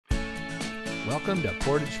Welcome to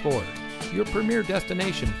Portage Ford, your premier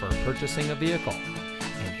destination for purchasing a vehicle.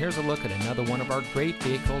 And here's a look at another one of our great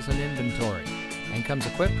vehicles in inventory, and comes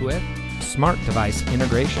equipped with smart device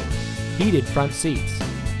integration, heated front seats,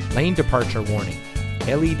 lane departure warning,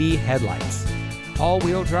 LED headlights,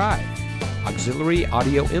 all-wheel drive, auxiliary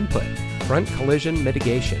audio input, front collision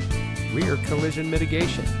mitigation, rear collision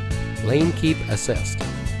mitigation, lane keep assist,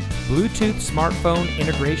 Bluetooth smartphone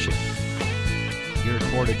integration. Here at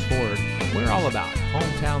Portage Ford, we're all about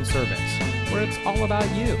hometown service, where it's all about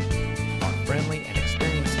you. Our friendly and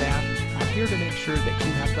experienced staff are here to make sure that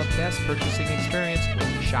you have the best purchasing experience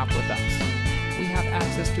when you shop with us. We have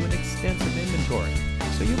access to an extensive inventory,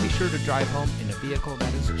 so you'll be sure to drive home in a vehicle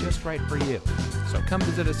that is just right for you. So come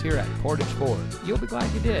visit us here at Portage Ford. You'll be glad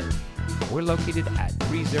you did. We're located at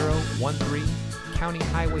 3013 County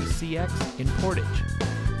Highway CX in Portage.